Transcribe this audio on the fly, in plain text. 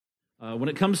When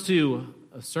it comes to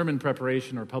a sermon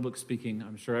preparation or public speaking,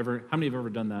 I'm sure how many have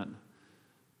ever done that?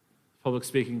 Public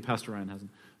speaking, Pastor Ryan hasn't.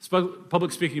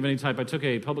 Public speaking of any type. I took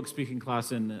a public speaking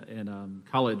class in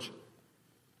college.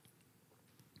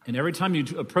 And every time you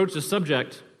approach a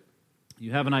subject,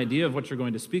 you have an idea of what you're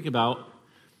going to speak about,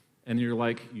 and you're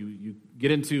like, you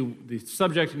get into the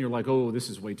subject and you're like, oh, this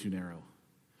is way too narrow.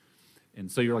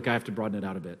 And so you're like, I have to broaden it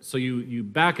out a bit. So you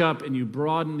back up and you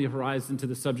broaden the horizon to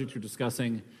the subject you're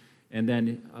discussing. And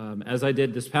then, as I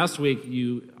did this past week,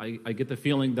 I get the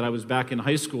feeling that I was back in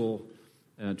high school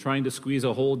trying to squeeze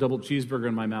a whole double cheeseburger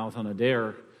in my mouth on a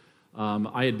dare.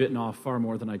 I had bitten off far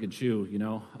more than I could chew, you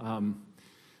know.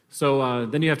 So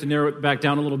then you have to narrow it back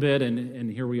down a little bit, and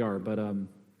here we are. But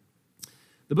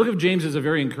the book of James is a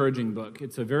very encouraging book.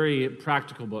 It's a very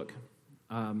practical book.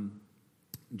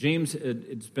 James,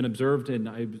 it's been observed, and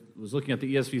I was looking at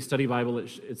the ESV Study Bible,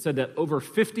 it said that over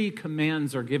 50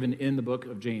 commands are given in the book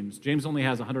of James. James only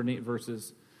has 108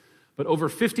 verses, but over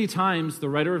 50 times the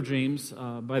writer of James,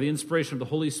 by the inspiration of the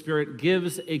Holy Spirit,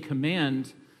 gives a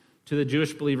command to the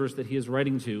Jewish believers that he is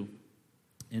writing to.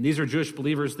 And these are Jewish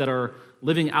believers that are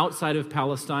living outside of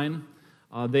Palestine.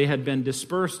 They had been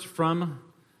dispersed from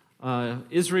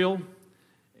Israel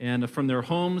and from their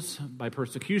homes by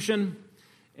persecution.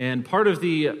 And part of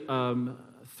the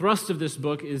thrust of this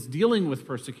book is dealing with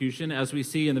persecution, as we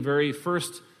see in the very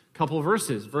first couple of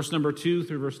verses. Verse number 2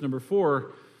 through verse number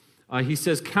 4, he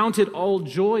says, "Count it all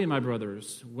joy, my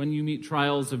brothers, when you meet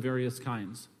trials of various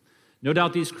kinds." No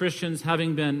doubt these Christians,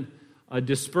 having been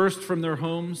dispersed from their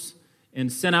homes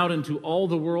and sent out into all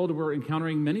the world, were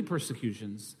encountering many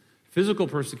persecutions, physical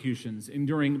persecutions,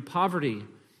 enduring poverty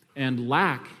and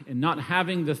lack, and not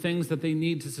having the things that they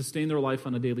need to sustain their life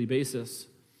on a daily basis.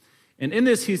 And in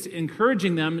this, he's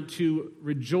encouraging them to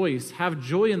rejoice, have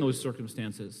joy in those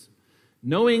circumstances,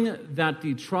 knowing that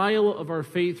the trial of our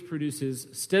faith produces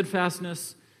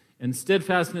steadfastness, and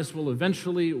steadfastness will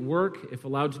eventually work, if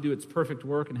allowed to do its perfect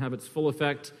work and have its full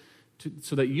effect,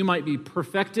 so that you might be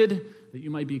perfected, that you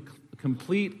might be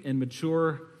complete and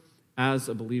mature as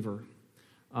a believer.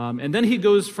 And then he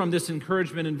goes from this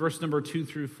encouragement in verse number 2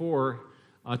 through 4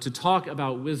 to talk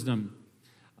about wisdom.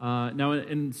 Now,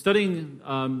 in studying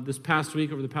this past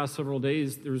week, over the past several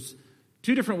days, there's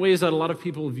two different ways that a lot of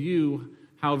people view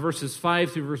how verses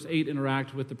 5 through verse 8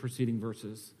 interact with the preceding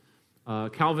verses.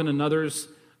 Calvin and others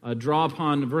draw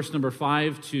upon verse number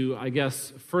 5 to, I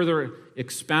guess, further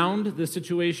expound the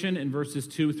situation in verses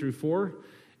 2 through 4,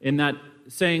 in that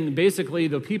saying basically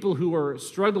the people who are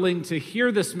struggling to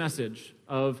hear this message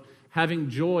of having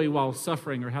joy while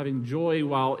suffering or having joy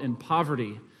while in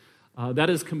poverty,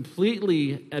 that is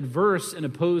completely adverse and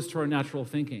opposed to our natural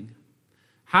thinking.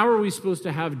 How are we supposed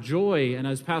to have joy, and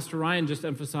as Pastor Ryan just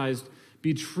emphasized,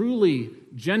 be truly,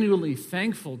 genuinely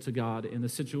thankful to God in the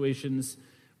situations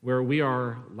where we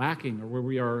are lacking or where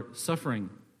we are suffering?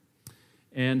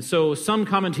 And so some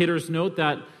commentators note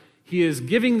that he is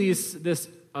giving this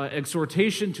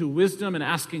exhortation to wisdom and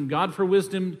asking God for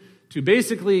wisdom to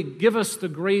basically give us the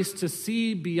grace to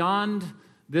see beyond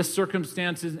this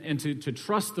circumstances and to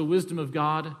trust the wisdom of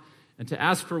God and to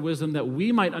ask for wisdom that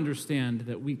we might understand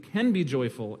that we can be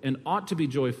joyful and ought to be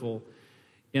joyful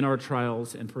in our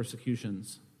trials and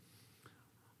persecutions.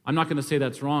 I'm not going to say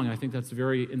that's wrong. I think that's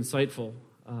very insightful.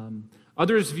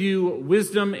 Others view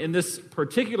wisdom in this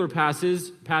particular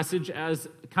passage as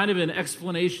kind of an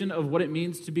explanation of what it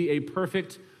means to be a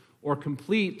perfect or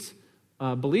complete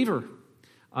believer.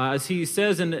 As he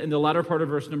says in the latter part of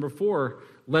verse number 4,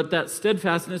 "Let that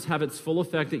steadfastness have its full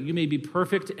effect, that you may be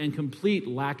perfect and complete,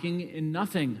 lacking in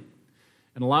nothing."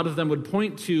 And a lot of them would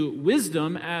point to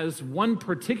wisdom as one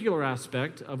particular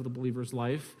aspect of the believer's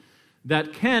life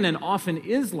that can and often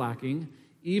is lacking,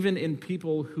 even in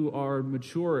people who are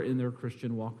mature in their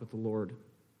Christian walk with the Lord.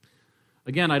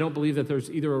 Again, I don't believe that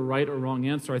there's either a right or wrong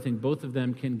answer. I think both of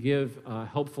them can give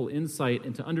helpful insight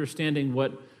into understanding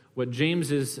what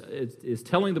James is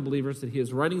telling the believers that he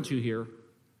is writing to here.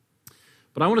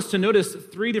 But I want us to notice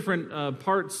three different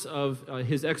parts of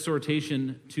his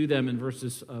exhortation to them in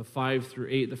verses 5 through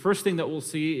 8. The first thing that we'll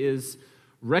see is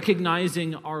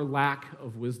recognizing our lack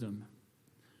of wisdom.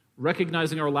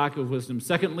 Recognizing our lack of wisdom.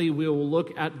 Secondly, we will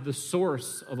look at the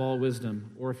source of all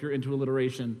wisdom, or if you're into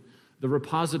alliteration, the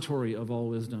repository of all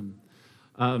wisdom.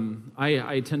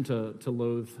 I tend to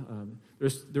loathe.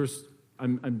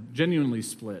 I'm genuinely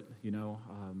split. You know,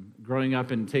 growing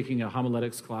up and taking a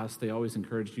homiletics class, they always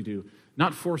encouraged you to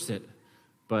not force it,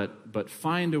 but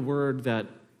find a word that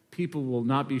people will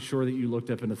not be sure that you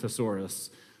looked up in a thesaurus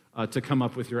to come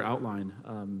up with your outline,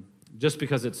 just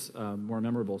because it's more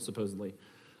memorable, supposedly.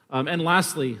 And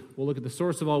lastly, we'll look at the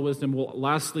source of all wisdom. We'll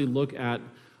lastly look at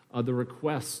the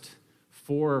request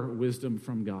for wisdom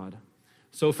from God.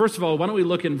 So first of all, why don't we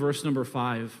look in verse number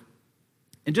 5.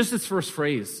 And just this first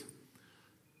phrase,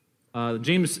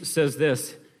 James says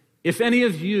this, if any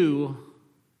of you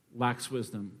lacks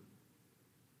wisdom.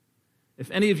 If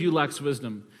any of you lacks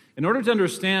wisdom. In order to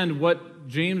understand what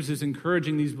James is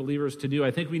encouraging these believers to do,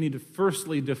 I think we need to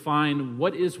firstly define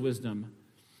what is wisdom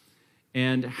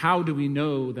and how do we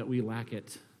know that we lack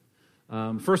it.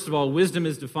 First of all, wisdom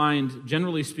is defined,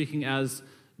 generally speaking, as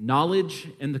knowledge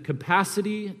and the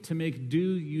capacity to make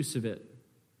due use of it.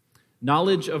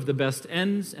 Knowledge of the best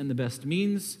ends and the best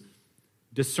means,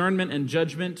 discernment and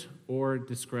judgment, or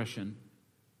discretion.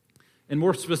 And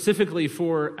more specifically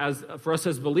for us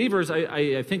as believers,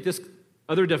 I think this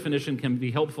other definition can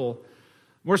be helpful.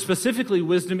 More specifically,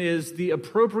 wisdom is the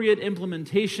appropriate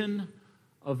implementation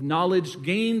of knowledge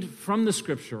gained from the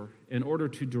Scripture in order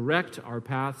to direct our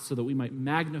path so that we might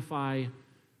magnify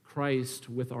Christ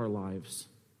with our lives.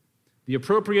 The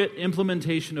appropriate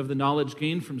implementation of the knowledge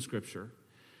gained from Scripture,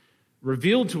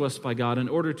 revealed to us by God in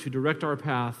order to direct our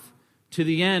path to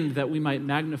the end that we might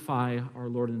magnify our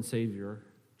Lord and Savior,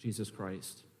 Jesus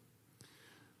Christ.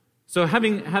 So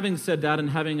having said that and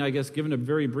having, I guess, given a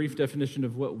very brief definition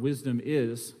of what wisdom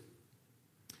is,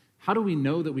 how do we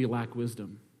know that we lack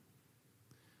wisdom?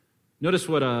 Notice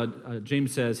what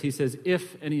James says. He says,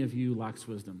 if any of you lacks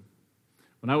wisdom.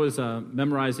 When I was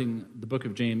memorizing the book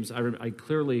of James, I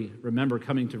clearly remember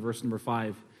coming to verse number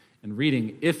 5 and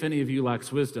reading, if any of you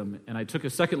lacks wisdom, and I took a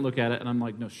second look at it, and I'm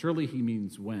like, no, surely he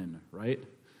means when, right?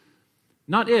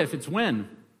 Not if, it's when.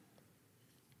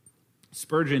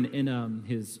 Spurgeon, in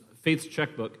his Faith's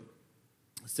Checkbook,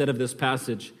 said of this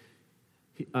passage,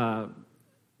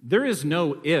 there is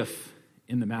no if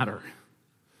in the matter,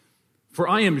 for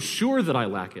I am sure that I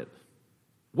lack it.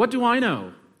 What do I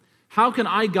know? How can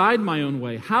I guide my own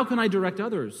way? How can I direct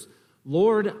others?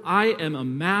 Lord, I am a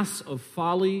mass of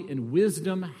folly, and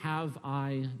wisdom have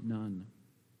I none.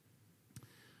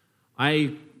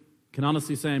 I can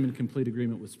honestly say I'm in complete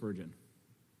agreement with Spurgeon.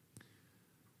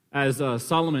 As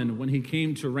Solomon, when he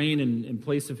came to reign in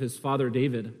place of his father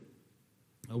David,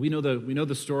 we know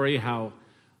the story how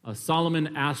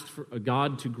Solomon asked for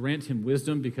God to grant him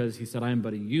wisdom because he said, I am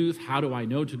but a youth. How do I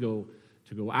know to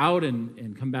go out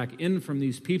and come back in from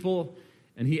these people?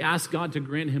 And he asked God to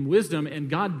grant him wisdom, and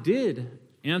God did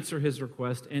answer his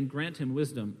request and grant him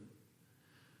wisdom.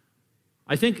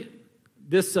 I think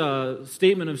this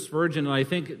statement of Spurgeon, and I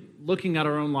think looking at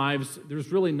our own lives,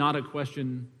 there's really not a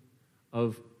question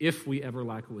of if we ever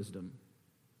lack wisdom.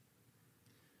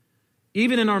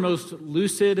 Even in our most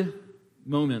lucid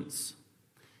moments,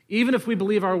 even if we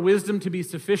believe our wisdom to be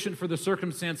sufficient for the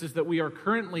circumstances that we are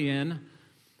currently in,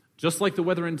 just like the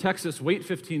weather in Texas, wait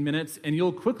 15 minutes, and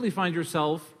you'll quickly find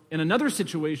yourself in another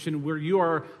situation where you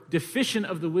are deficient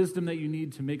of the wisdom that you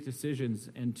need to make decisions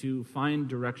and to find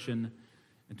direction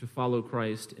and to follow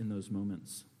Christ in those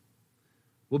moments.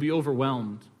 We'll be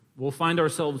overwhelmed. We'll find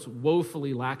ourselves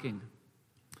woefully lacking.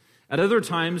 At other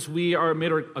times, we are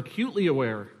made acutely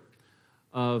aware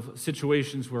of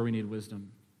situations where we need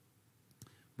wisdom.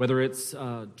 Whether it's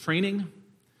training,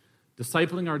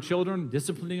 discipling our children,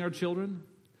 disciplining our children,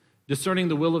 discerning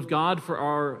the will of God for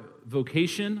our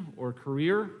vocation or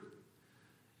career,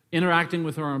 interacting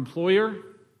with our employer,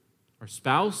 our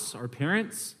spouse, our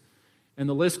parents, and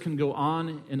the list can go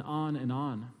on and on and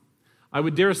on. I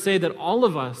would dare say that all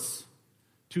of us,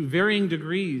 to varying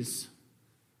degrees,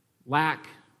 lack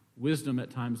wisdom at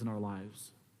times in our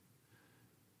lives.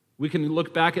 We can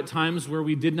look back at times where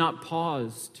we did not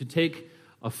pause to take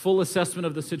a full assessment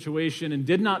of the situation and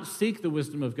did not seek the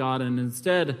wisdom of God and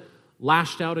instead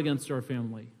lashed out against our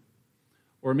family,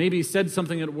 or maybe said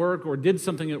something at work or did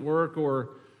something at work, or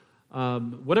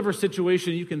whatever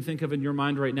situation you can think of in your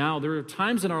mind right now. There are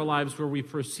times in our lives where we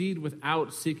proceed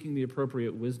without seeking the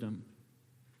appropriate wisdom.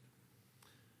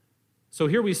 So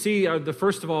here we see,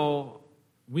 first of all,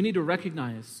 we need to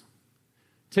recognize,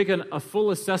 take a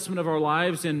full assessment of our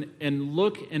lives and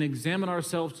look and examine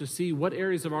ourselves to see what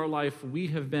areas of our life we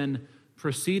have been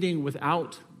proceeding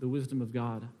without the wisdom of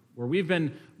God, where we've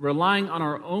been relying on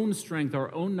our own strength,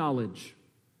 our own knowledge,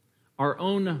 our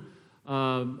own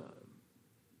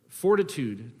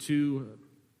fortitude to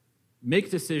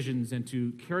make decisions and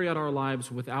to carry out our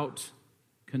lives without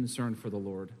concern for the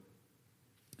Lord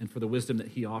and for the wisdom that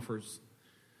He offers.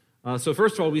 So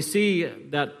first of all, we see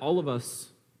that all of us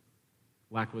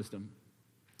lack wisdom.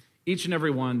 Each and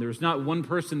every one. There's not one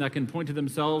person that can point to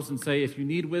themselves and say, if you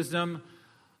need wisdom,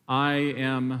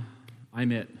 I'm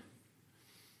it.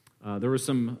 There were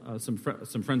some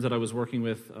friends that I was working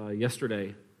with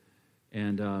yesterday,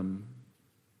 and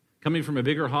coming from a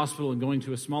bigger hospital and going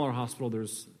to a smaller hospital,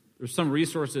 there's There's some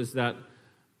resources that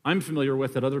I'm familiar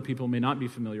with that other people may not be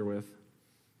familiar with.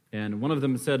 And one of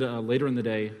them said later in the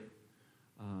day,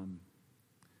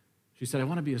 she said, I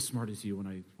want to be as smart as you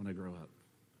when I grow up.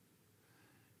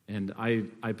 And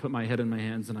I put my head in my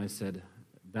hands and I said,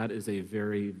 that is a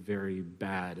very, very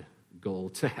bad goal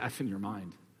to have in your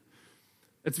mind.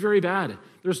 It's very bad.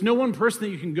 There's no one person that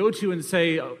you can go to and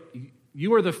say, oh,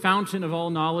 you are the fountain of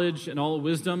all knowledge and all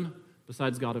wisdom,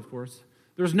 besides God, of course.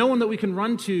 There's no one that we can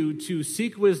run to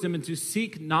seek wisdom and to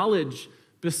seek knowledge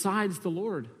besides the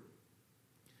Lord.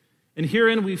 And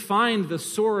herein we find the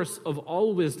source of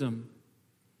all wisdom.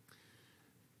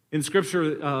 In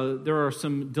Scripture, there are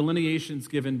some delineations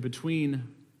given between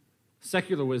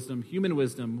secular wisdom, human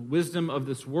wisdom, wisdom of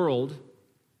this world,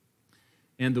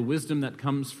 and the wisdom that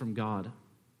comes from God.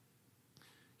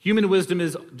 Human wisdom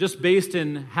is just based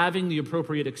in having the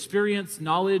appropriate experience,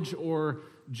 knowledge, or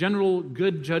general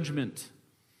good judgment.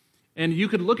 And you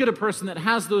could look at a person that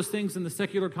has those things in the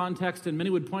secular context, and many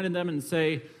would point at them and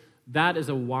say, that is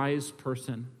a wise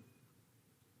person.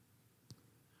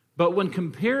 But when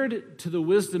compared to the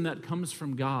wisdom that comes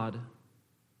from God,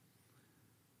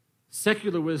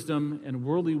 secular wisdom and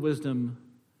worldly wisdom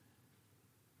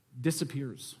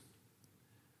disappears.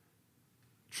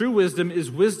 True wisdom is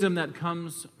wisdom that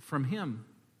comes from Him.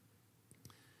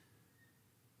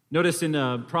 Notice in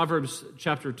Proverbs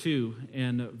chapter 2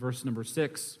 and verse number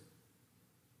 6,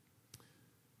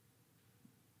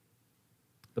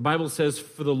 the Bible says,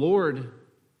 for the Lord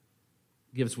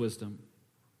gives wisdom.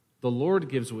 The Lord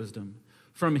gives wisdom.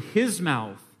 From His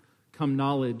mouth come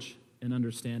knowledge and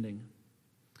understanding.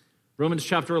 Romans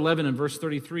chapter 11 and verse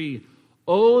 33,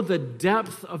 oh, the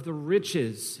depth of the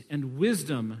riches and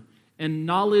wisdom and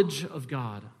knowledge of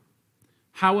God.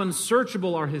 How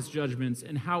unsearchable are His judgments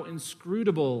and how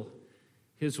inscrutable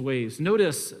His ways.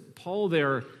 Notice Paul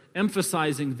there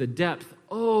emphasizing the depth.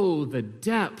 Oh, the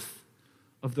depth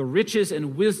of the riches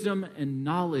and wisdom and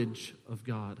knowledge of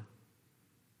God.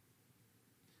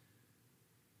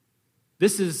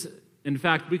 This is, in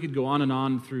fact, we could go on and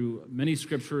on through many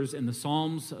scriptures in the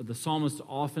Psalms. The psalmist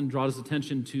often draws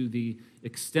attention to the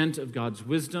extent of God's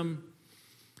wisdom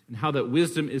and how that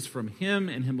wisdom is from Him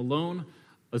and Him alone,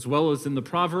 as well as in the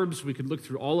Proverbs. We could look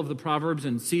through all of the Proverbs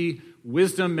and see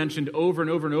wisdom mentioned over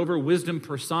and over and over, wisdom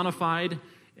personified,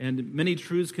 and many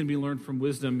truths can be learned from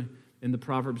wisdom in the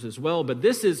Proverbs as well. But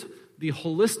this is the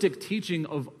holistic teaching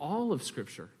of all of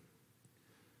Scripture.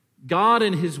 God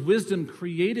in His wisdom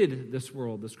created this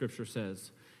world, the Scripture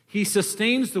says. He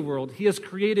sustains the world. He has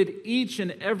created each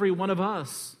and every one of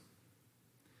us.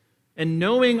 And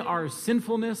knowing our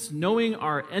sinfulness, knowing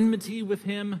our enmity with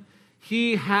Him,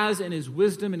 He has in His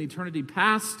wisdom in eternity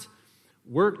past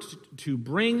worked to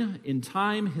bring in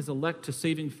time His elect to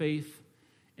saving faith,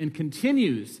 and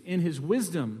continues in His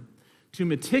wisdom to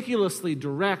meticulously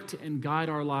direct and guide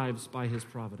our lives by His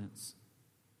providence.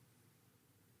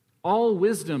 All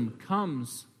wisdom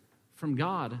comes from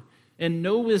God, and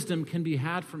no wisdom can be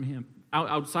had from Him,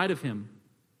 outside of Him.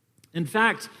 In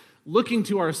fact, looking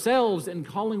to ourselves and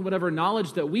calling whatever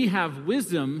knowledge that we have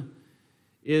wisdom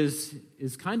is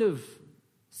kind of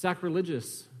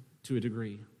sacrilegious to a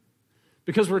degree.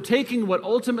 Because we're taking what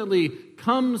ultimately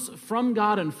comes from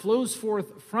God and flows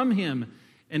forth from Him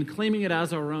and claiming it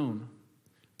as our own.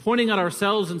 Pointing at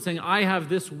ourselves and saying, I have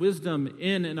this wisdom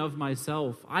in and of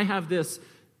myself. I have this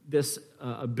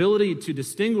ability to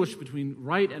distinguish between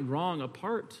right and wrong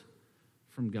apart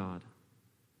from God.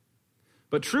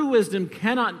 But true wisdom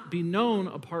cannot be known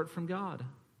apart from God.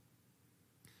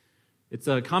 It's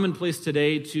a commonplace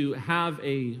today to have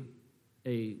a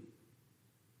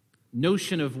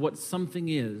notion of what something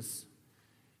is,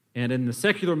 and in the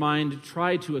secular mind,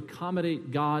 try to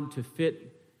accommodate God to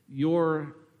fit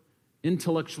your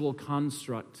intellectual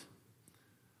construct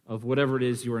of whatever it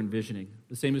is you're envisioning.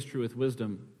 The same is true with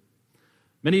wisdom.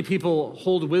 Many people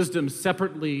hold wisdom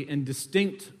separately and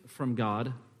distinct from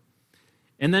God,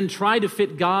 and then try to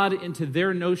fit God into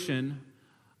their notion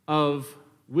of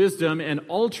wisdom and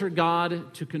alter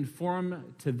God to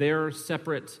conform to their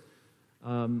separate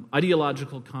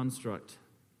ideological construct.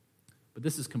 But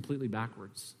this is completely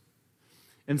backwards.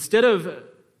 Instead of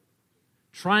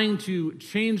trying to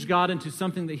change God into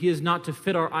something that He is not to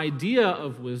fit our idea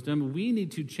of wisdom, we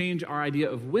need to change our idea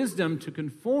of wisdom to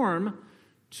conform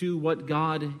to what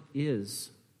God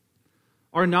is.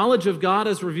 Our knowledge of God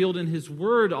as revealed in His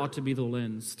Word ought to be the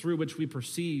lens through which we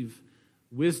perceive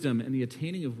wisdom and the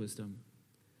attaining of wisdom.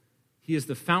 He is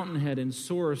the fountainhead and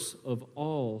source of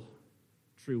all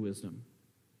true wisdom.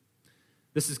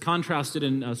 This is contrasted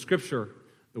in Scripture,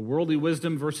 the worldly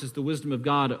wisdom versus the wisdom of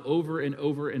God, over and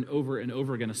over and over and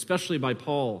over again, especially by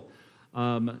Paul.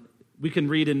 We can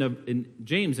read in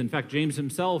James, in fact, James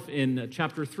himself in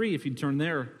chapter 3, if you turn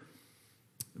there,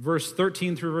 verse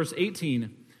 13 through verse 18,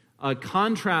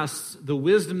 contrasts the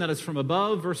wisdom that is from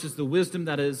above versus the wisdom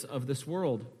that is of this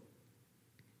world.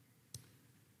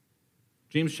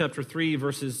 James chapter 3,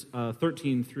 verses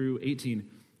 13 through 18.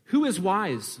 Who is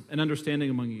wise and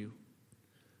understanding among you?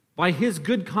 By his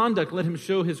good conduct, let him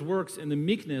show his works in the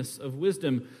meekness of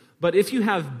wisdom. But if you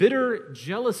have bitter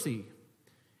jealousy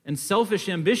and selfish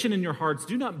ambition in your hearts,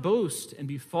 do not boast and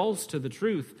be false to the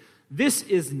truth. This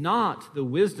is not the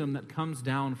wisdom that comes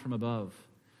down from above,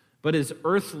 but is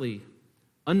earthly,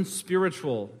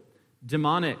 unspiritual,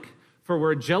 demonic. For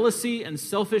where jealousy and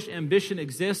selfish ambition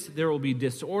exist, there will be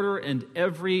disorder and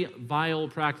every vile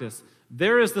practice.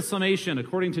 There is the summation,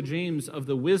 according to James, of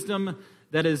the wisdom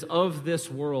that is of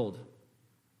this world.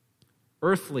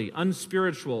 Earthly,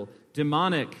 unspiritual,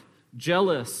 demonic,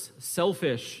 jealous,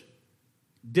 selfish,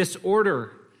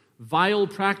 disorder, vile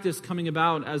practice coming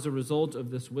about as a result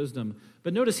of this wisdom.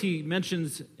 But notice he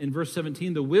mentions in verse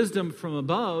 17, the wisdom from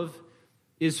above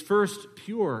is first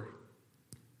pure,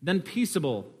 then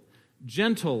peaceable,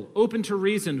 gentle, open to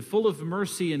reason, full of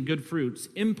mercy and good fruits,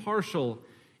 impartial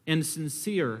and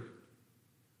sincere.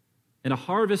 And a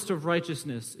harvest of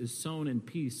righteousness is sown in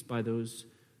peace by those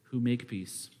who make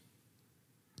peace.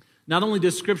 Not only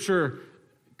does Scripture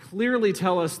clearly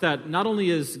tell us that not only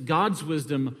is God's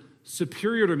wisdom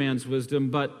superior to man's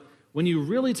wisdom, but when you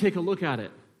really take a look at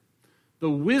it, the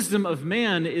wisdom of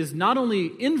man is not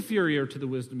only inferior to the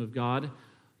wisdom of God,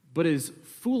 but is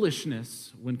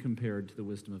foolishness when compared to the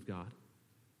wisdom of God.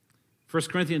 1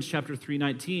 Corinthians chapter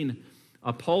 3:19,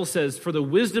 Paul says, "For the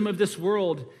wisdom of this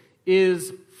world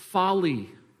is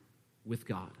folly with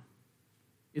God."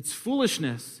 It's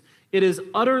foolishness. It is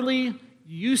utterly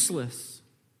useless.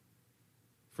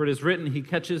 For it is written, "He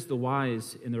catches the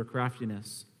wise in their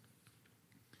craftiness."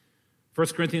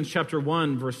 1 Corinthians chapter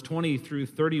 1, verse 20 through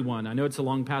 31. I know it's a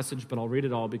long passage, but I'll read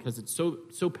it all because it's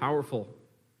so powerful.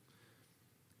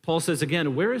 Paul says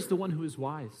again, "Where is the one who is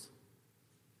wise?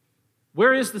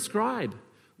 Where is the scribe?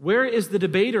 Where is the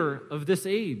debater of this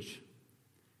age?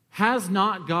 Has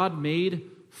not God made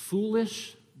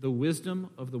foolish the wisdom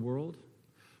of the world?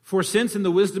 For since in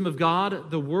the wisdom of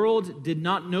God, the world did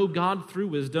not know God through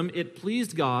wisdom, it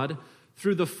pleased God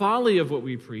through the folly of what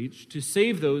we preach to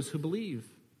save those who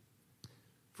believe.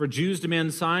 For Jews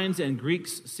demand signs and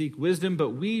Greeks seek wisdom,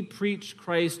 but we preach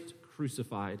Christ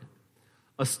crucified,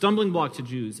 a stumbling block to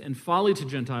Jews and folly to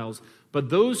Gentiles, but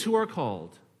those who are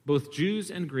called, both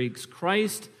Jews and Greeks,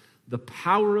 Christ, the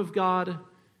power of God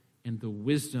and the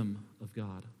wisdom of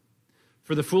God.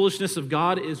 For the foolishness of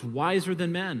God is wiser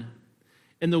than men,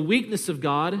 and the weakness of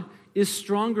God is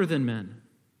stronger than men.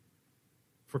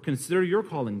 For consider your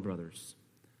calling, brothers.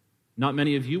 Not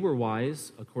many of you were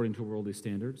wise according to worldly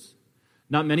standards.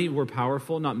 Not many were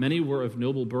powerful, not many were of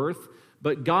noble birth,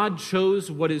 but God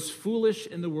chose what is foolish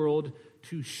in the world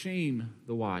to shame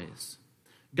the wise.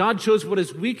 God chose what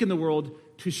is weak in the world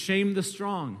to shame the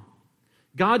strong.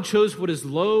 God chose what is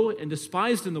low and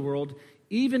despised in the world,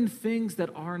 even things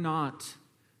that are not,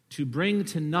 to bring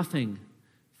to nothing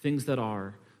things that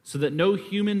are, so that no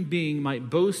human being might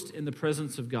boast in the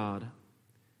presence of God.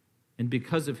 And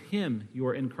because of him you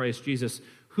are in Christ Jesus,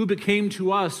 who became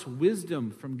to us wisdom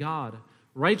from God,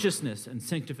 righteousness and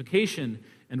sanctification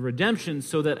and redemption,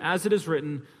 so that as it is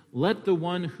written, let the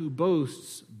one who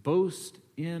boasts boast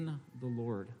in the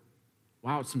Lord.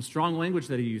 Wow, it's some strong language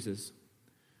that he uses.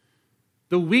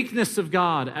 The weakness of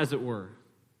God, as it were,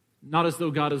 not as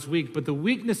though God is weak, but the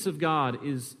weakness of God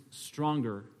is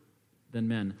stronger than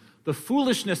men. The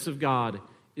foolishness of God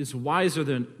is wiser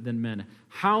than men.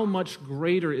 How much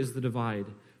greater is the divide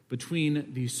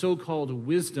between the so-called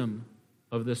wisdom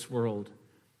of this world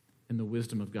and the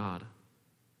wisdom of God?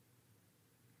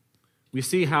 We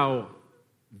see how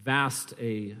vast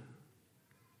a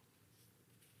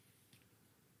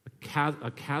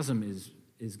chasm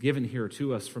is given here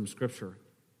to us from Scripture.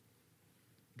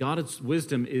 God's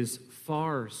wisdom is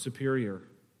far superior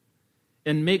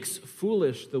and makes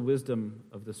foolish the wisdom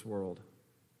of this world.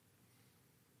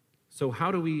 So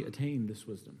how do we attain this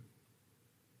wisdom?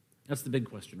 That's the big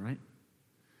question, right?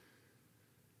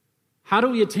 How do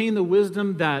we attain the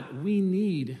wisdom that we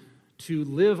need to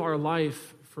live our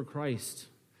life for Christ,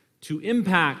 to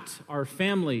impact our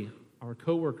family, our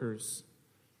coworkers,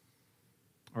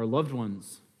 our loved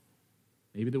ones,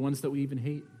 maybe the ones that we even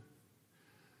hate,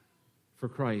 for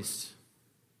Christ?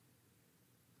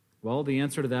 Well, the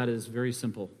answer to that is very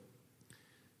simple.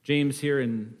 James here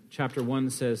in chapter 1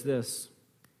 says this,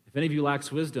 if any of you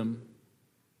lacks wisdom,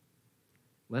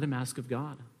 let him ask of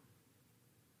God.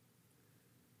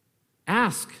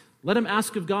 Ask Let him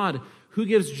ask of God, who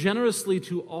gives generously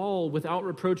to all without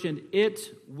reproach, and it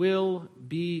will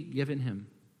be given him.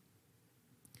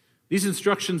 These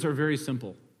instructions are very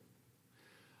simple.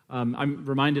 I'm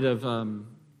reminded of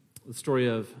the story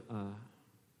of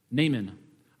Naaman.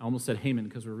 I almost said Haman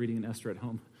because we're reading in Esther at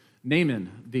home. Naaman,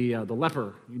 the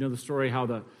leper. You know the story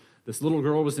how this little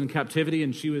girl was in captivity,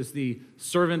 and she was the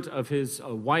servant of his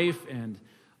wife, and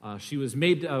she was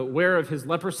made aware of his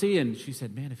leprosy, and she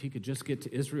said, man, if he could just get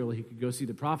to Israel, he could go see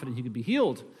the prophet and he could be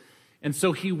healed. And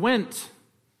so he went,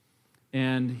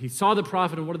 and he saw the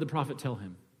prophet, and what did the prophet tell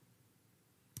him?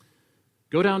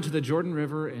 Go down to the Jordan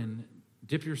River and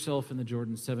dip yourself in the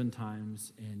Jordan 7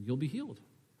 times, and you'll be healed.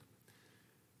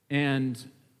 And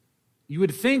you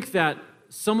would think that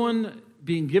someone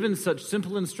being given such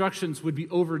simple instructions would be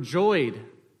overjoyed,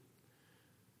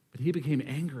 but he became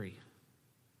angry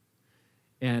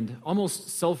and almost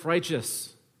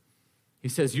self-righteous. He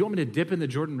says, you want me to dip in the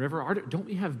Jordan River? Don't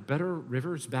we have better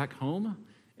rivers back home?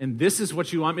 And this is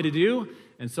what you want me to do?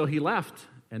 And so he left.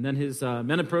 And then his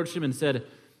men approached him and said,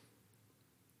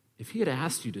 if he had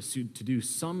asked you to do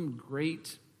some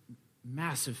great,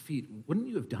 massive feat, wouldn't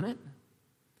you have done it?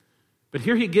 But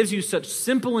here he gives you such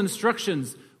simple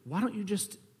instructions. Why don't you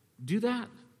just do that?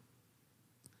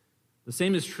 The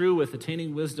same is true with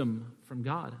attaining wisdom from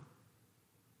God.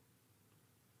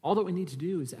 All that we need to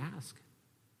do is ask.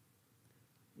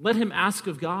 Let him ask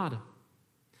of God.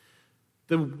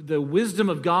 The wisdom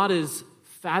of God is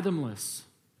fathomless.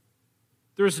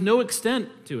 There is no extent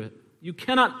to it. You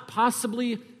cannot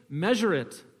possibly measure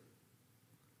it.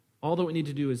 All that we need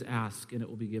to do is ask, and it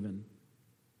will be given.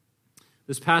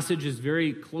 This passage is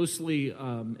very closely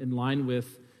in line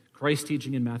with Christ's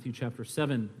teaching in Matthew chapter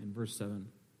 7, in verse 7,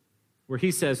 where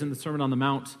he says in the Sermon on the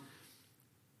Mount,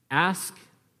 ask,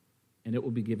 and it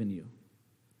will be given you.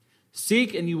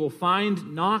 Seek, and you will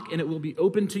find. Knock, and it will be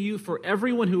opened to you. For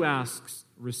everyone who asks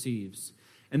receives,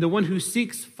 and the one who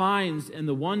seeks finds, and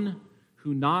the one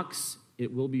who knocks,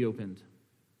 it will be opened.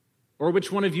 Or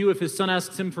which one of you, if his son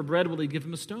asks him for bread, will he give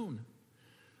him a stone?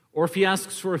 Or if he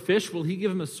asks for a fish, will he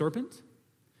give him a serpent?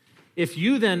 If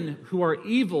you then, who are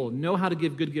evil, know how to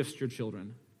give good gifts to your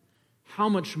children, how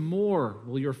much more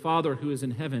will your Father who is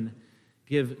in heaven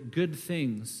give good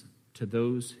things to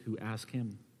those who ask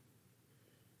him?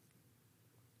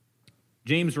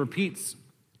 James repeats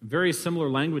very similar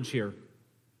language here.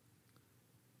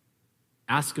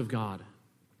 Ask of God,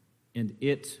 and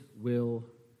it will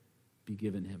be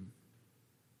given him.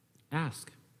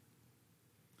 Ask.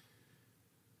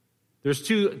 There's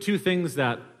two things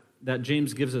that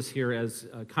James gives us here as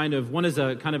one is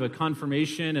a kind of a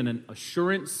confirmation and an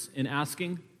assurance in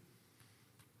asking.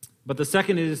 But the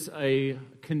second is a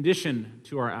condition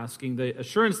to our asking. The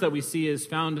assurance that we see is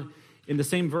found in the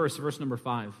same verse number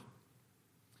 5.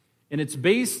 And it's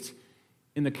based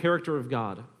in the character of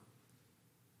God.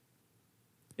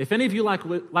 If any of you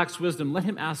lacks wisdom, let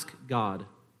him ask God.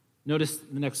 Notice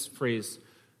the next phrase,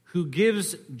 who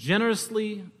gives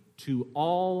generously to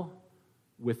all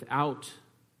without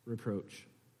reproach.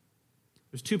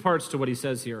 There's 2 parts to what he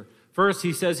says here. First,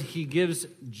 he says he gives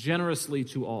generously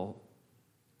to all.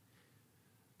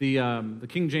 The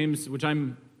King James, which I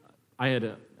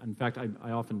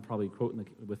often probably quote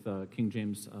with King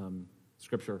James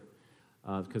scripture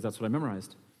because that's what I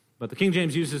memorized. But the King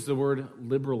James uses the word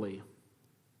liberally,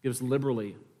 gives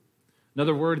liberally.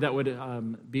 Another word that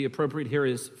would be appropriate here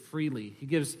is freely. He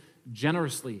gives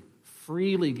generously,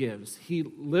 freely gives. He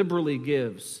liberally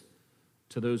gives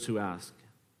to those who ask.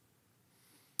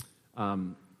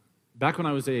 Back when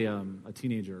I was a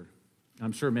teenager,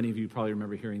 I'm sure many of you probably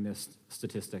remember hearing this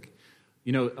statistic.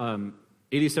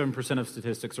 87% of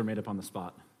statistics are made up on the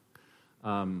spot.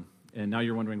 And now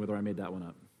you're wondering whether I made that one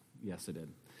up. Yes, I did.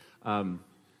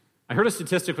 I heard a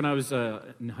statistic when I was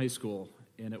in high school,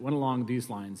 and it went along these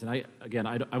lines. And I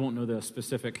won't know the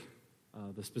specifics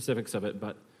of it,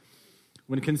 but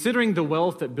when considering the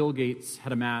wealth that Bill Gates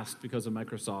had amassed because of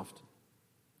Microsoft,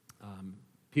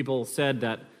 people said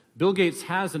that Bill Gates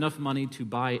has enough money to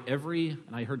buy and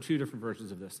I heard 2 different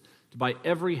versions of this, to buy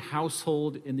every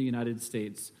household in the United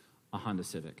States a Honda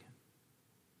Civic.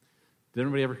 Did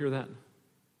anybody ever hear that?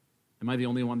 Am I the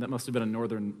only one? That must have been a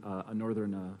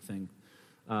northern thing.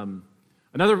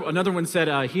 Another one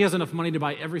said he has enough money to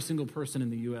buy every single person in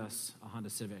the U.S. a Honda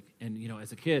Civic. And,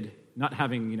 as a kid, not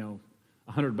having,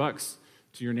 $100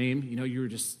 to your name, you were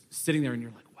just sitting there and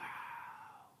you're like, wow,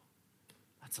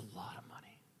 that's a lot of money.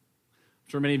 I'm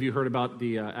sure many of you heard about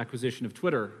the acquisition of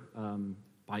Twitter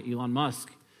by Elon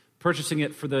Musk, purchasing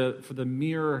it for the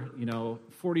mere,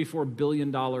 $44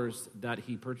 billion that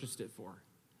he purchased it for.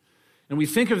 And we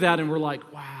think of that and we're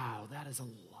like, wow, that is a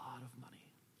lot of money.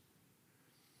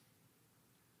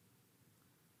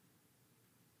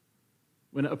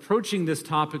 when approaching this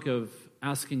topic of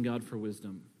asking God for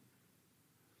wisdom,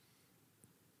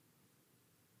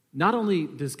 not only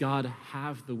does God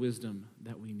have the wisdom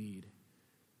that we need,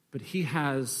 but he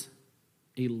has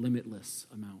a limitless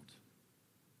amount.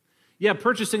 Yeah,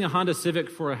 purchasing a Honda Civic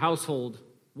for a household,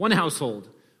 one household,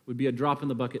 would be a drop in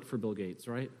the bucket for Bill Gates,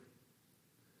 right?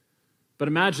 But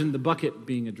imagine the bucket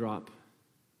being a drop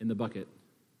in the bucket,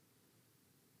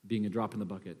 being a drop in the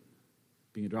bucket,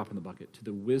 being a drop in the bucket to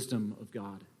the wisdom of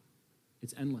God.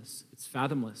 It's endless. It's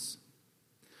fathomless.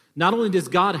 Not only does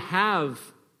God have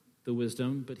the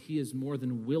wisdom, but he is more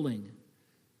than willing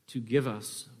to give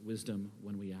us wisdom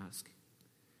when we ask.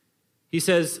 He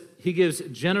says he gives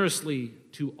generously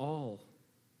to all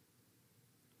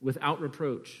without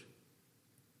reproach.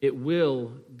 It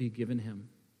will be given him.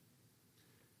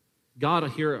 God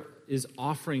here is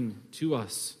offering to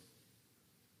us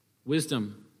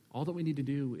wisdom. All that we need to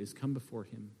do is come before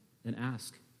him and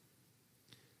ask.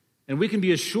 And we can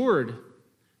be assured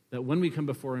that when we come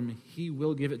before him, he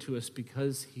will give it to us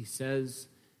because he says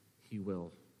he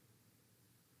will.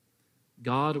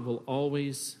 God will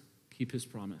always keep his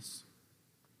promise.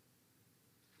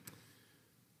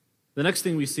 The next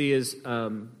thing we see is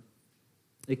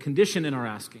a condition in our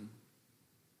asking.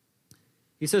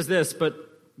 He says this, but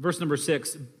verse number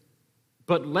 6,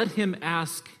 but let him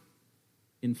ask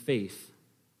in faith.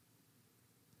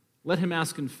 Let him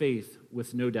ask in faith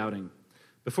with no doubting.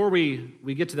 Before we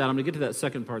get to that, I'm going to get to that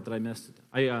second part that I missed.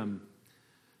 I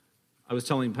was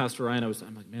telling Pastor Ryan,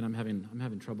 I'm like, man, I'm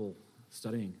having trouble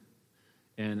studying.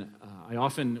 And I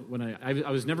often, when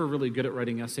I was never really good at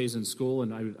writing essays in school,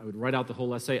 and I would write out the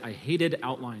whole essay. I hated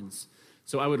outlines.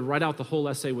 So I would write out the whole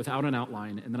essay without an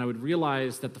outline, and then I would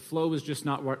realize that the flow was just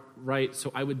not right,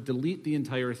 so I would delete the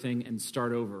entire thing and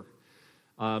start over.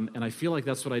 And I feel like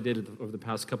that's what I did over the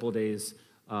past couple of days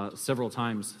several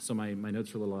times, so my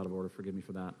notes are a little out of order. Forgive me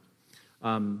for that.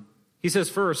 He says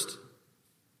first,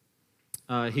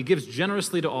 he gives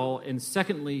generously to all, and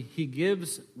secondly, he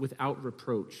gives without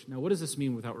reproach. Now, what does this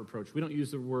mean, without reproach? We don't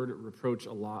use the word reproach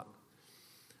a lot,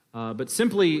 but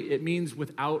simply it means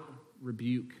without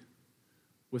rebuke,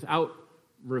 without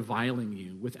reviling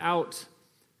you, without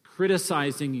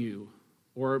criticizing you,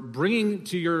 or bringing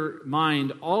to your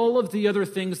mind all of the other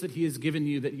things that he has given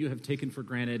you that you have taken for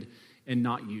granted and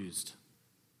not used.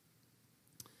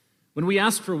 When we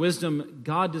ask for wisdom,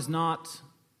 God does not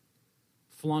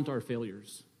flaunt our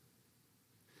failures.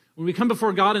 When we come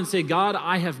before God and say, God,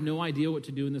 I have no idea what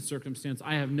to do in this circumstance.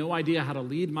 I have no idea how to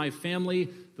lead my family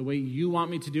the way you want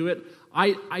me to do it.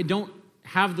 I don't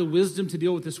have the wisdom to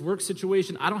deal with this work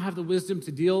situation. I don't have the wisdom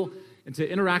to deal and to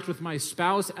interact with my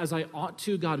spouse as I ought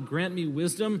to. God, grant me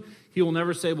wisdom. He will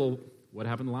never say, well, what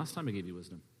happened the last time I gave you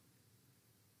wisdom?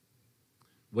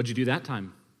 What'd you do that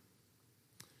time?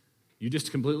 You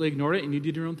just completely ignored it and you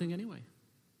did your own thing anyway.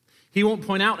 He won't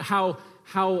point out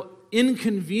how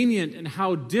inconvenient and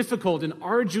how difficult and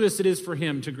arduous it is for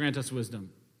him to grant us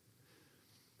wisdom.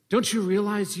 Don't you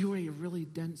realize you are a really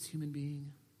dense human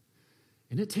being?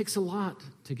 And it takes a lot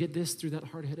to get this through that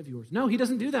hard head of yours. No, he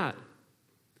doesn't do that.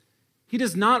 He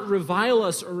does not revile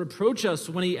us or reproach us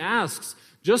when he asks,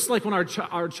 just like when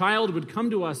our child would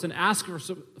come to us and ask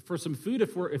for some food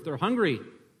if they're hungry.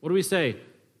 What do we say?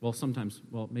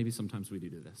 Maybe sometimes we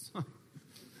do this.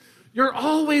 You're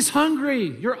always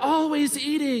hungry. You're always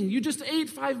eating. You just ate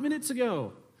 5 minutes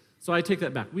ago. So I take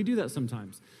that back. We do that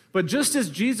sometimes. But just as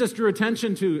Jesus drew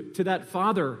attention to that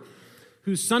father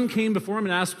whose son came before him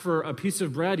and asked for a piece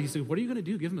of bread, he said, what are you going to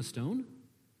do, give him a stone?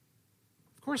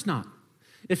 Of course not.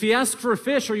 If he asked for a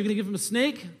fish, are you going to give him a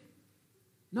snake?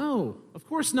 No, of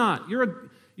course not.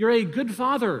 You're a good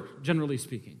father, generally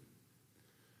speaking.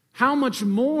 How much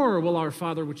more will our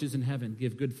Father which is in heaven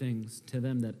give good things to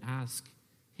them that ask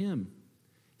him?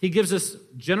 He gives us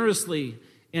generously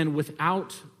and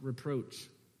without reproach.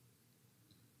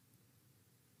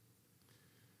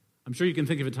 I'm sure you can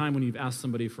think of a time when you've asked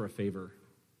somebody for a favor,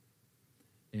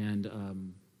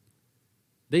 and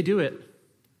they do it,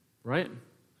 right?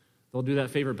 They'll do that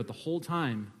favor, but the whole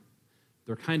time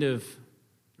they're kind of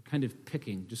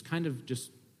picking,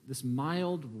 just this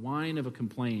mild whine of a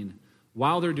complaint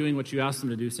while they're doing what you asked them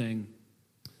to do, saying,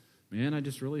 man, I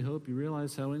just really hope you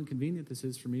realize how inconvenient this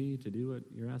is for me to do what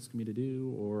you're asking me to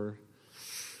do, or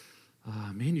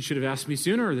man, you should have asked me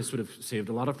sooner. This would have saved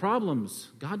a lot of problems.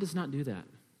 God does not do that.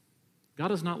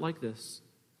 God is not like this.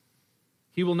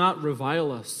 He will not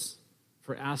revile us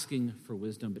for asking for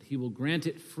wisdom, but he will grant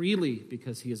it freely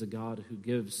because he is a God who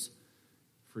gives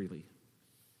freely.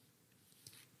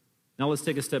 Now let's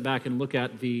take a step back and look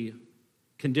at the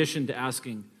condition to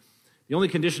asking. The only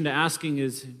condition to asking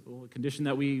is a condition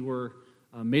that we were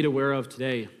made aware of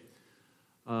today.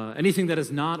 Anything that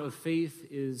is not of faith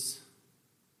is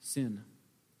sin.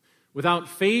 Without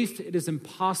faith, it is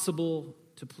impossible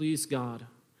to please God.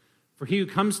 For he who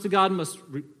comes to God must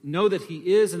know that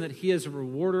he is and that he is a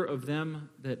rewarder of them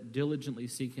that diligently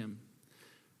seek him.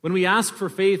 When we ask for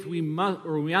faith,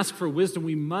 when we ask for wisdom,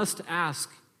 we must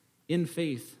ask in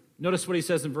faith. Notice what he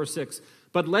says in verse 6.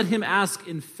 But let him ask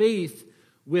in faith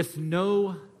with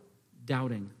no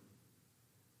doubting.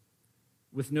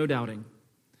 With no doubting.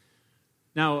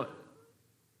 Now,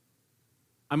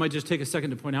 I might just take a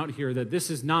second to point out here that this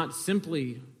is not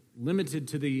simply limited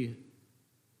to the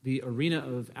arena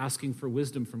of asking for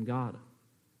wisdom from God.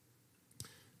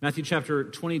 Matthew chapter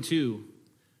 22,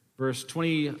 verse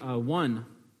 21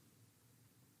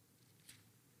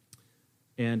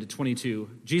 and 22.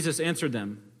 Jesus answered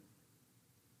them,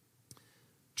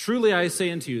 "Truly I say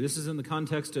unto you," this is in the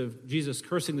context of Jesus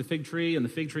cursing the fig tree and the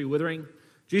fig tree withering.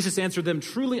 Jesus answered them,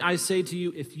 "Truly I say to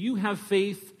you, if you have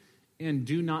faith and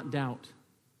do not doubt."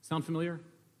 Sound familiar?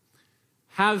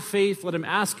 Have faith, let him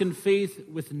ask in faith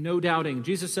with no doubting.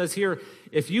 Jesus says here,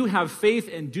 if you have faith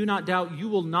and do not doubt, you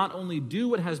will not only do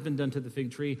what has been done to the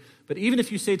fig tree, but even if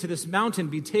you say to this mountain,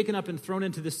 be taken up and thrown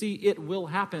into the sea, it will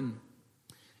happen.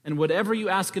 And whatever you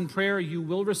ask in prayer, you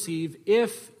will receive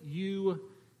if you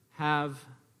have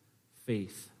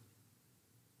faith.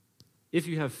 If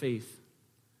you have faith.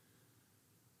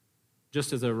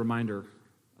 Just as a reminder,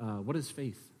 what is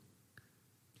faith?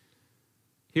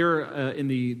 Here in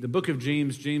the book of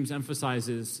James, James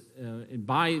emphasizes,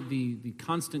 by the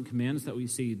constant commands that we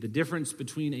see, the difference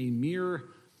between a mere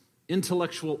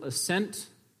intellectual assent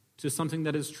to something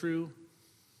that is true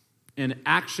and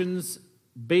actions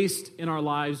based in our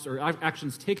lives, or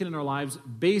actions taken in our lives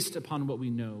based upon what we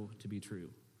know to be true.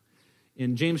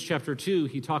 In James chapter 2,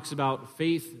 he talks about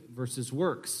faith versus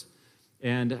works,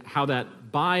 and how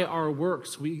that by our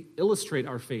works we illustrate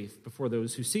our faith before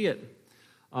those who see it.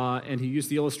 And he used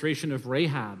the illustration of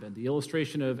Rahab and the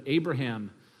illustration of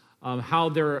Abraham, how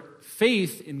their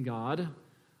faith in God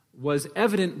was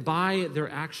evident by their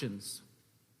actions.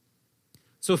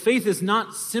 So faith is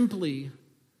not simply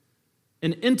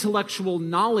an intellectual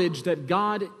knowledge that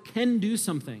God can do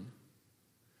something,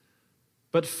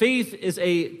 but faith is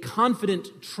a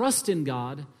confident trust in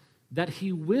God that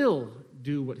he will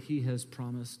do what he has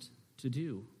promised to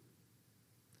do.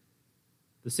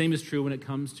 The same is true when it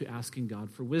comes to asking God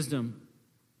for wisdom.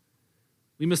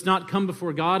 We must not come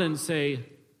before God and say,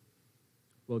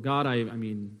 well, God, if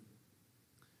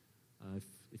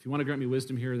you want to grant me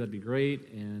wisdom here, that'd be great.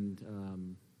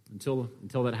 And until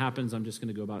that happens, I'm just going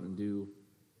to go about and do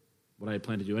what I had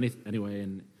planned to do anyway.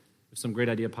 And if some great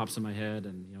idea pops in my head,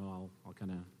 and I'll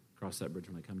kind of cross that bridge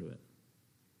when I come to it.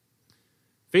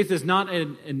 Faith is not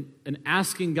an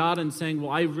asking God and saying,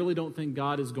 well, I really don't think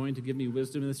God is going to give me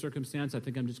wisdom in this circumstance. I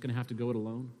think I'm just going to have to go it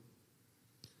alone.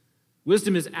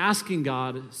 Wisdom is asking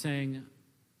God, saying,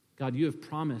 God, you have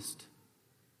promised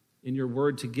in your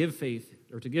word to give faith,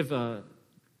 or to give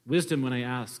wisdom when I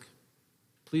ask.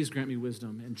 Please grant me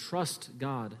wisdom, and trust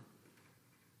God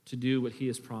to do what he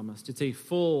has promised. It's a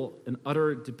full and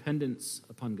utter dependence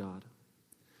upon God.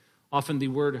 Often the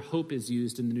word hope is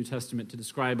used in the New Testament to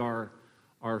describe our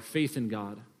faith in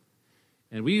God.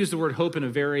 And we use the word hope in a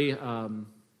very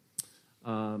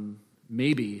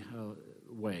maybe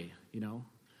way,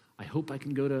 I hope I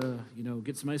can go to,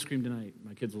 get some ice cream tonight,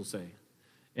 my kids will say.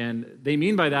 And they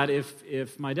mean by that,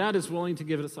 if my dad is willing to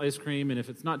give us ice cream, and if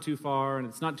it's not too far and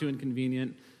it's not too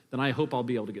inconvenient, then I hope I'll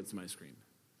be able to get some ice cream.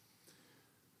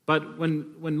 But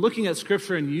when looking at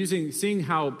Scripture and seeing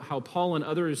how Paul and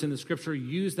others in the Scripture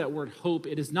use that word hope,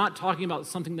 it is not talking about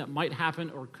something that might happen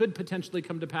or could potentially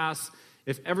come to pass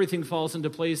if everything falls into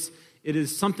place. It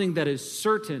is something that is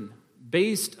certain,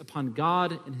 based upon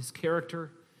God and his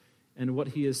character and what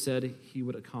he has said he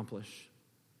would accomplish.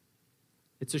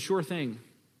 It's a sure thing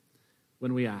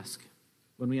when we ask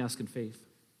in faith.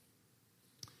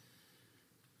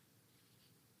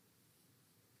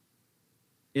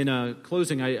 In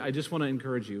closing, I just want to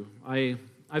encourage you.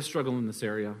 I've struggled in this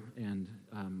area, and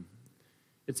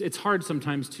it's hard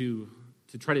sometimes to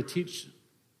try to teach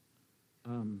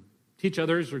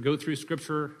others or go through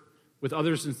Scripture with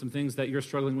others in some things that you're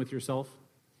struggling with yourself.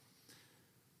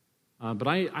 But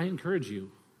I encourage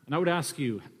you, and I would ask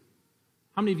you,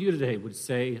 how many of you today would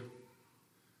say,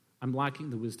 I'm lacking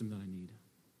the wisdom that I need?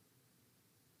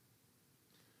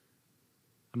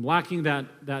 I'm lacking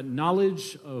that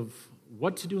knowledge of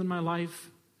what to do in my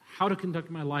life, how to conduct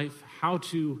my life, how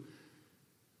to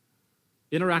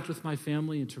interact with my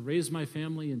family and to raise my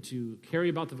family and to carry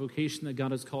about the vocation that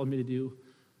God has called me to do.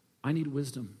 I need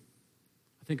wisdom.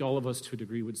 I think all of us to a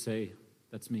degree would say,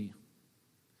 that's me.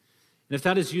 And if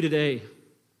that is you today,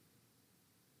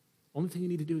 Only thing you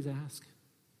need to do is ask.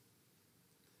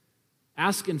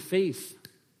 Ask in faith,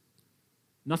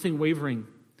 nothing wavering.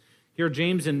 Here,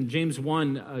 James in James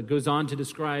 1 goes on to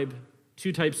describe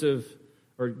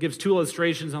gives two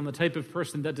illustrations on the type of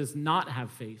person that does not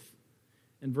have faith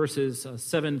in verses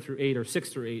 7 through 8, or 6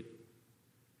 through 8.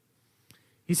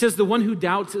 He says, the one who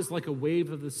doubts is like a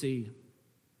wave of the sea,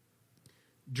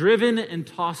 driven and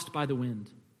tossed by the wind.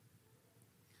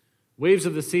 Waves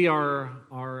of the sea are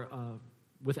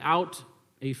without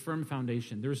a firm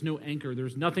foundation. There's no anchor.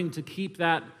 There's nothing to keep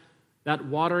that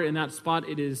water in that spot.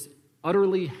 It is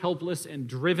utterly helpless and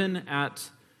driven at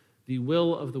the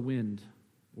will of the wind.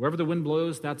 Wherever the wind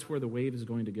blows, that's where the wave is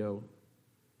going to go.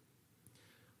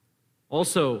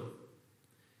 Also,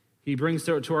 he brings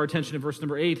to our attention in verse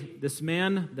number 8, this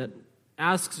man that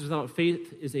asks without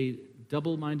faith is a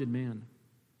double-minded man,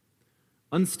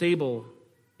 unstable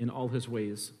in all his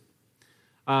ways.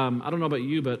 I don't know about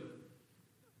you, but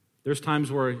there's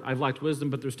times where I've lacked wisdom,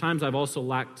 but there's times I've also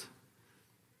lacked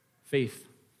faith.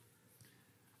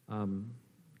 I'm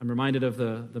reminded of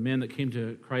the man that came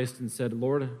to Christ and said,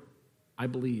 Lord, I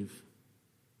believe.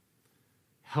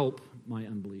 Help my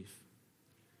unbelief.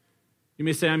 You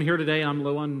may say, I'm here today and I'm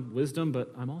low on wisdom,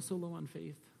 but I'm also low on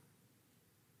faith.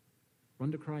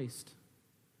 Run to Christ.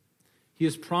 He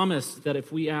has promised that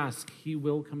if we ask, he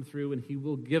will come through and he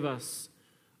will give us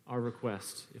our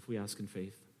request if we ask in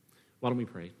faith. Why don't we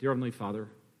pray? Dear Heavenly Father,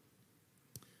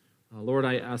 Lord,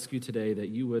 I ask you today that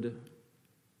you would,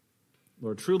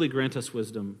 Lord, truly grant us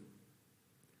wisdom.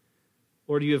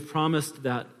 Lord, you have promised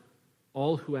that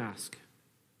all who ask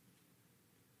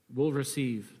will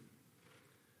receive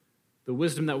the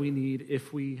wisdom that we need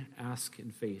if we ask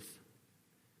in faith.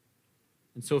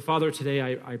 And so, Father, today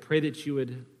I pray that you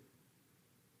would,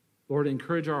 Lord,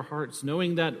 encourage our hearts,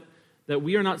 knowing that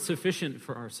we are not sufficient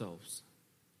for ourselves,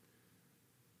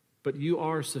 but you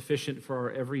are sufficient for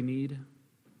our every need,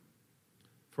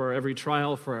 for our every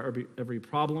trial, for our every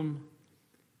problem.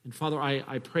 And Father,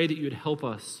 I pray that you would help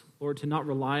us, Lord, to not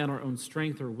rely on our own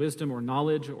strength or wisdom or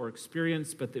knowledge or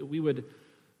experience, but that we would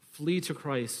flee to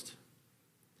Christ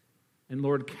and,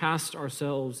 Lord, cast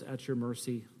ourselves at your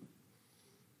mercy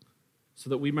so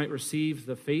that we might receive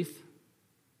the faith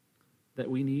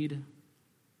that we need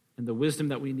and the wisdom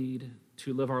that we need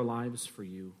to live our lives for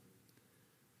you.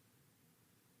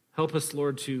 Help us,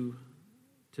 Lord, to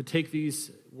take these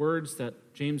words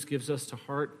that James gives us to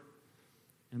heart,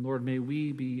 and Lord, may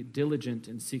we be diligent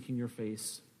in seeking your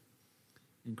face.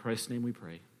 In Christ's name we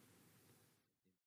pray.